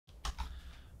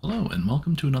Hello and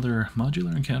welcome to another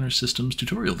Modular Encounters Systems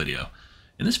tutorial video.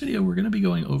 In this video we're going to be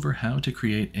going over how to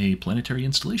create a planetary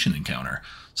installation encounter.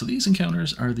 So these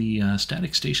encounters are the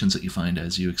static stations that you find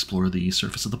as you explore the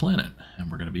surface of the planet,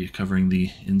 and we're going to be covering the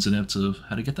ins and outs of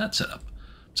how to get that set up.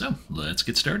 So let's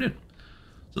get started.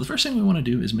 So the first thing we want to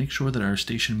do is make sure that our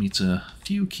station meets a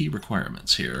few key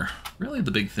requirements here. Really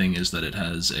the big thing is that it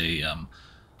has a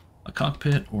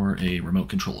cockpit or a remote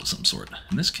control of some sort.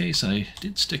 In this case, I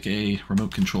did stick a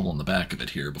remote control on the back of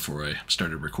it here before I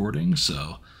started recording,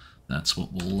 so that's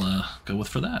what we'll go with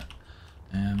for that.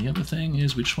 And the other thing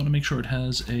is we just want to make sure it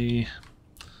has a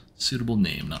suitable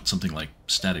name, not something like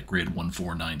static grid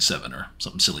 1497 or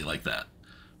something silly like that.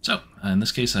 So in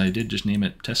this case, I did just name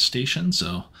it test station,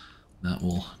 so that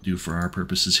will do for our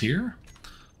purposes here.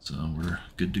 So we're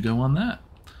good to go on that.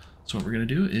 So what we're going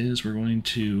to do is we're going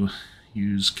to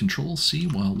use Control-C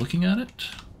while looking at it,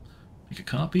 make a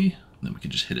copy, and then we can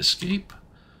just hit Escape.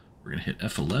 We're going to hit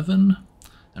F11,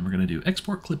 and we're going to do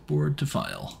Export Clipboard to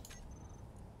File.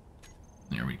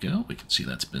 There we go, we can see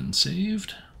that's been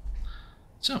saved.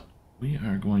 So we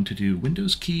are going to do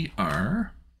Windows key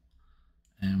R,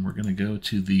 and we're going to go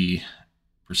to the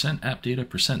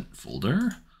 %appdata%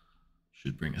 folder.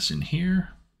 Should bring us in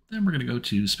here. Then we're going to go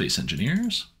to Space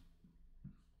Engineers.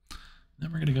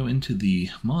 Then we're going to go into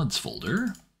the mods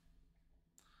folder,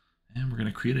 and we're going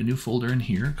to create a new folder in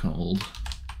here called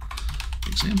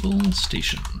example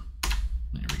station.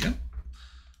 There we go.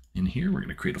 In here we're going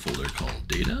to create a folder called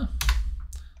data,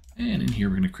 and in here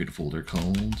we're going to create a folder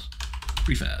called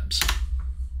prefabs.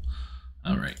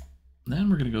 Alright, then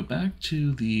we're going to go back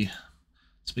to the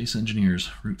Space Engineers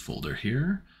root folder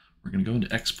here. We're going to go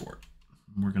into export.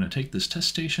 We're going to take this test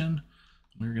station,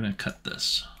 and we're going to cut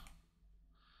this.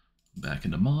 Back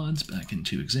into mods, back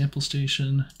into example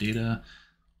station, data,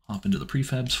 hop into the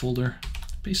prefabs folder,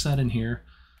 paste that in here,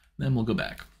 then we'll go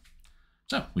back.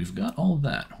 So we've got all of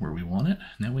that where we want it.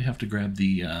 Now we have to grab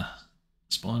the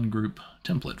spawn group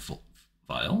template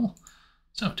file.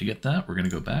 So to get that, we're going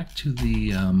to go back to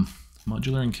the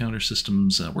Modular Encounters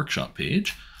Systems workshop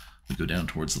page. We go down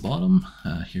towards the bottom.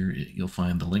 Here you'll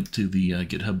find the link to the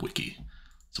GitHub wiki.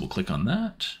 So we'll click on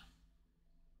that.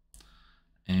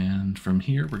 And from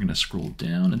here, we're going to scroll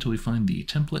down until we find the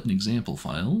template and example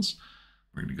files.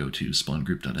 We're going to go to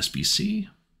spawngroup.sbc. And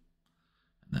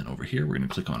then over here, we're going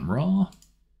to click on raw.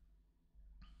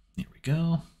 Here we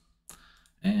go.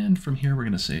 And from here, we're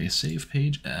going to say save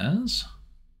page as.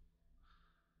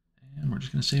 And we're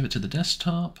just going to save it to the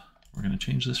desktop. We're going to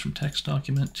change this from text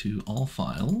document to all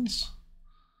files.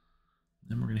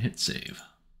 Then we're going to hit save.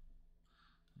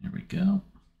 There we go.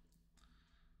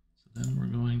 So then we're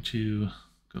going to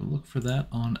go look for that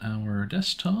on our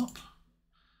desktop.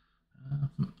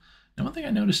 Now one thing I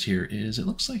noticed here is it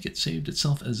looks like it saved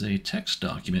itself as a text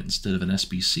document instead of an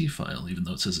SBC file, even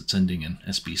though it says it's ending in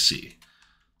SBC.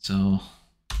 So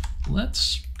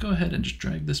let's go ahead and just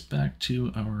drag this back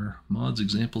to our mods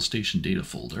example station data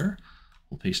folder.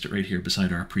 We'll paste it right here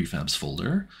beside our prefabs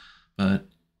folder, but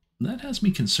that has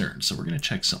me concerned, so we're going to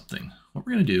check something. What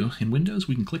we're going to do, in Windows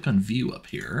we can click on View up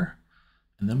here,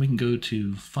 and then we can go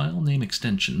to File Name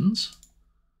Extensions,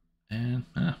 and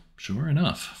sure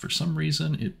enough, for some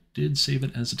reason it did save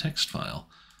it as a text file.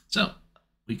 So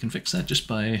we can fix that just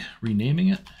by renaming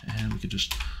it, and we could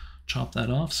just chop that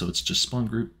off so it's just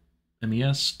spawngroup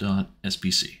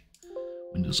mes.sbc.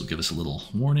 Windows will give us a little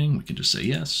warning. We can just say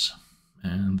yes,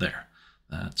 and there.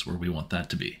 That's where we want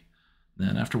that to be.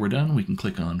 Then after we're done, we can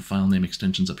click on File Name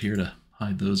Extensions up here to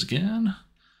hide those again,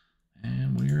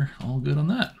 and we're all good on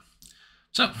that.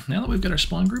 So now that we've got our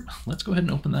spawn group, let's go ahead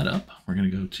and open that up. We're going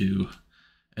to go to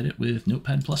Edit with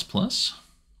Notepad++.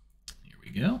 Here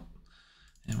we go.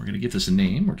 And we're going to give this a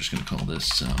name. We're just going to call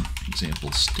this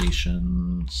example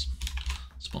stations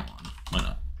spawn. Why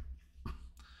not?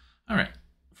 All right.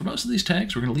 For most of these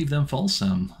tags, we're going to leave them false.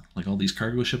 Like all these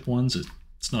cargo ship ones,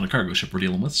 it's not a cargo ship we're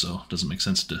dealing with, so it doesn't make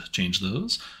sense to change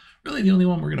those. Really, the only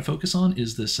one we're going to focus on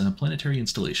is this planetary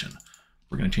installation.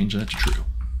 We're going to change that to true.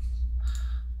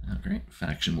 Great.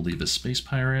 Faction will leave as Space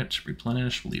Pirate.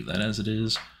 Replenish, we'll leave that as it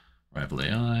is. Rival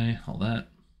AI, all that.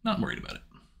 Not worried about it.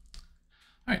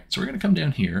 Alright, so we're going to come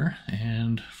down here,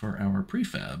 and for our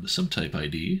prefab subtype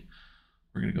ID,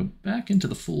 we're going to go back into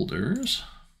the folders,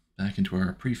 back into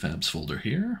our prefabs folder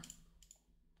here,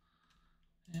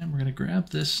 and we're going to grab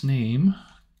this name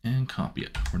and copy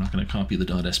it. We're not going to copy the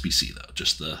 .sbc though,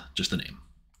 just the name.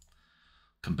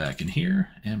 Come back in here,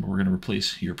 and we're going to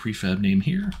replace your prefab name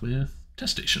here with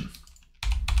test station.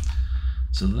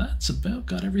 So that's about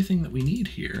got everything that we need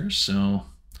here. So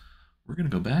we're going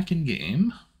to go back in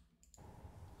game,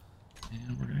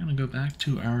 and we're going to go back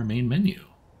to our main menu.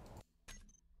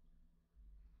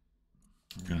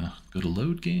 We're going to go to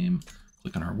Load Game,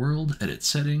 click on our world, edit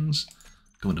settings,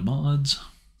 go into mods,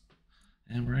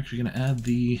 and we're actually going to add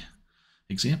the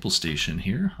example station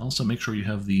here. Also make sure you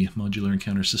have the Modular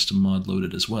Encounter System mod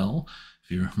loaded as well.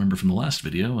 If you remember from the last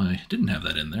video, I didn't have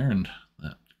that in there, and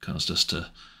that caused us to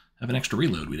have an extra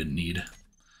reload we didn't need.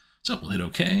 So we'll hit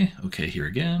OK, OK here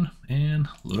again, and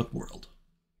load up world.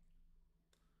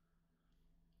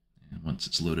 And once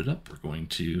it's loaded up, we're going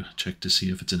to check to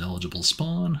see if it's an eligible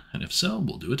spawn, and if so,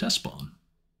 we'll do a test spawn.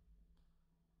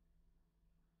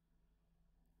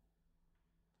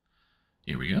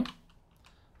 Here we go.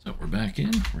 So we're back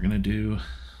in. We're going to do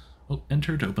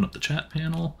enter to open up the chat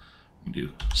panel. We can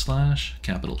do /MES.GESAP.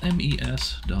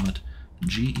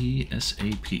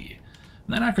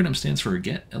 And that acronym stands for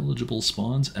Get Eligible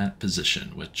Spawns at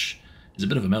Position, which is a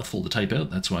bit of a mouthful to type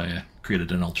out. That's why I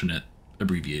created an alternate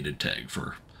abbreviated tag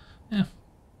for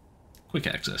quick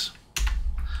access.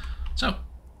 So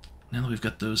now that we've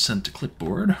got those sent to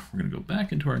Clipboard, we're going to go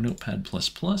back into our Notepad++. We're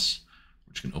just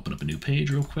going to open up a new page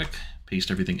real quick,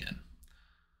 paste everything in.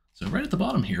 So right at the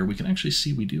bottom here, we can actually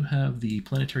see we do have the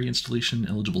Planetary Installation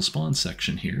Eligible Spawn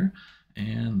section here,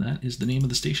 and that is the name of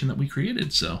the station that we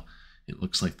created, so it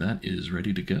looks like that is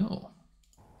ready to go.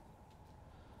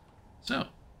 So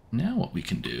now what we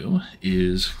can do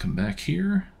is come back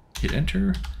here, hit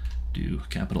enter, do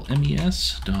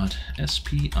MES.SPI,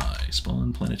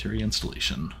 spawn planetary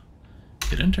installation.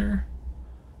 Hit enter,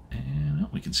 and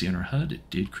we can see on our HUD it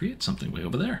did create something way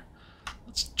over there.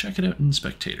 Let's check it out in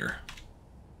Spectator.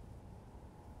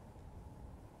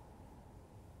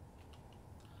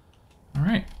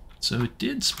 Alright, so it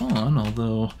did spawn,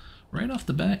 although right off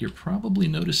the bat you're probably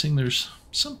noticing there's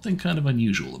something kind of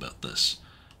unusual about this.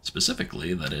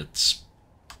 Specifically that it's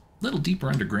a little deeper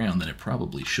underground than it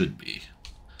probably should be.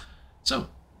 So,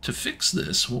 to fix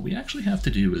this, what we actually have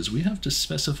to do is we have to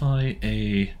specify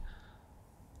an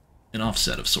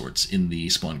offset of sorts in the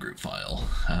spawn group file.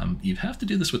 You have to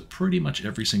do this with pretty much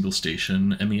every single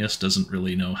station. MES doesn't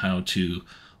really know how to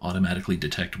automatically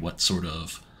detect what sort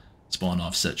of spawn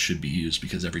offset should be used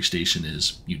because every station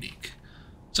is unique.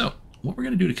 So, what we're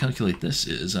going to do to calculate this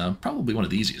is, probably one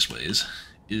of the easiest ways,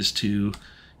 is to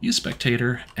use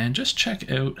Spectator and just check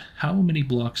out how many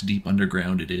blocks deep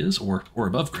underground it is, or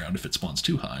above ground if it spawns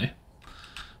too high.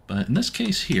 But in this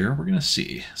case here, we're going to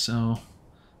see. So,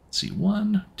 let's see,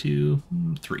 1, 2,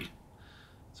 3.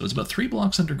 So it's about 3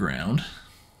 blocks underground.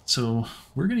 So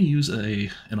we're going to use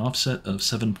an offset of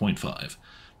 7.5.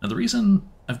 Now the reason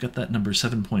I've got that number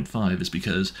 7.5 is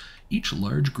because each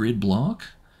large grid block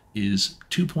is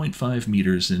 2.5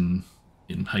 meters in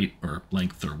height or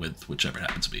length or width, whichever it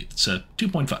happens to be. It's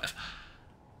 2.5.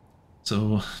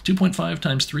 So 2.5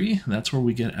 times 3, that's where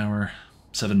we get our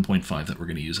 7.5 that we're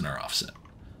going to use in our offset.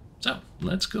 So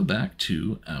let's go back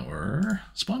to our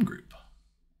spawn group.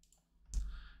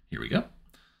 Here we go.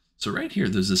 So right here,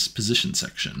 there's this position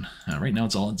section. Right now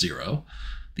it's all at 0.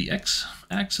 The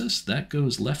x-axis, that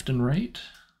goes left and right.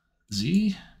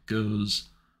 Z goes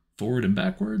forward and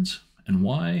backwards. And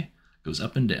y goes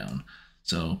up and down.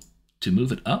 So to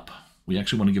move it up, we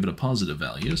actually want to give it a positive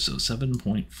value, so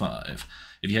 7.5.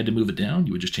 If you had to move it down,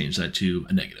 you would just change that to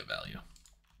a negative value.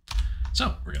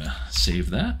 So we're going to save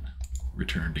that,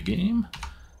 return to game,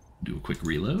 do a quick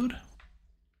reload.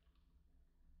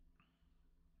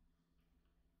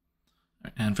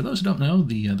 And for those who don't know,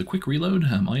 the quick reload,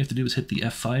 all you have to do is hit the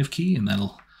F5 key, and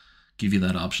that'll give you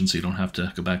that option so you don't have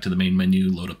to go back to the main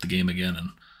menu, load up the game again, and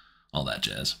all that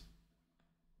jazz.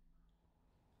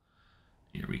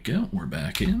 Here we go, we're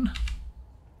back in.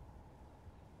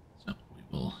 So we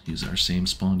will use our same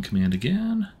spawn command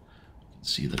again. You can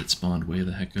see that it spawned way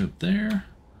the heck out there.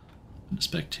 Open the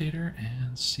Spectator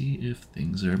and see if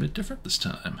things are a bit different this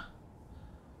time.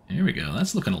 Here we go,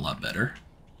 that's looking a lot better.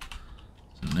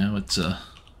 So now it's a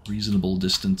reasonable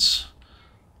distance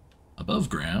above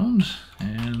ground,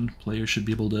 and players should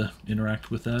be able to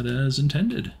interact with that as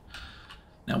intended.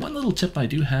 Now, one little tip I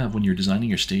do have when you're designing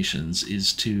your stations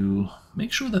is to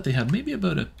make sure that they have maybe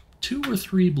about a 2 or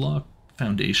 3 block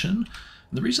foundation.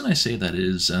 And the reason I say that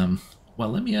is,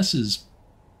 while MES is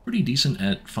pretty decent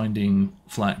at finding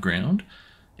flat ground,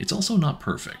 it's also not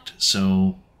perfect.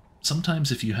 So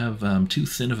sometimes if you have too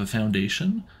thin of a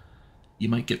foundation, you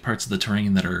might get parts of the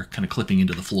terrain that are kind of clipping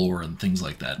into the floor and things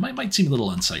like that. It might seem a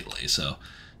little unsightly, so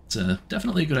it's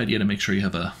definitely a good idea to make sure you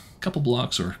have a couple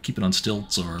blocks or keep it on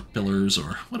stilts or pillars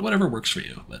or whatever works for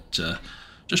you. But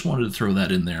just wanted to throw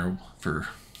that in there for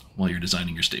while you're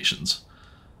designing your stations.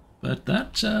 But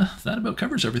that about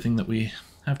covers everything that we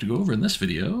have to go over in this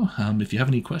video. If you have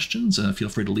any questions, feel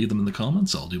free to leave them in the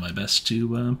comments. I'll do my best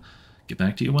to get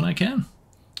back to you when I can.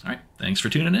 All right, thanks for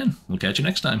tuning in. We'll catch you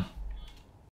next time.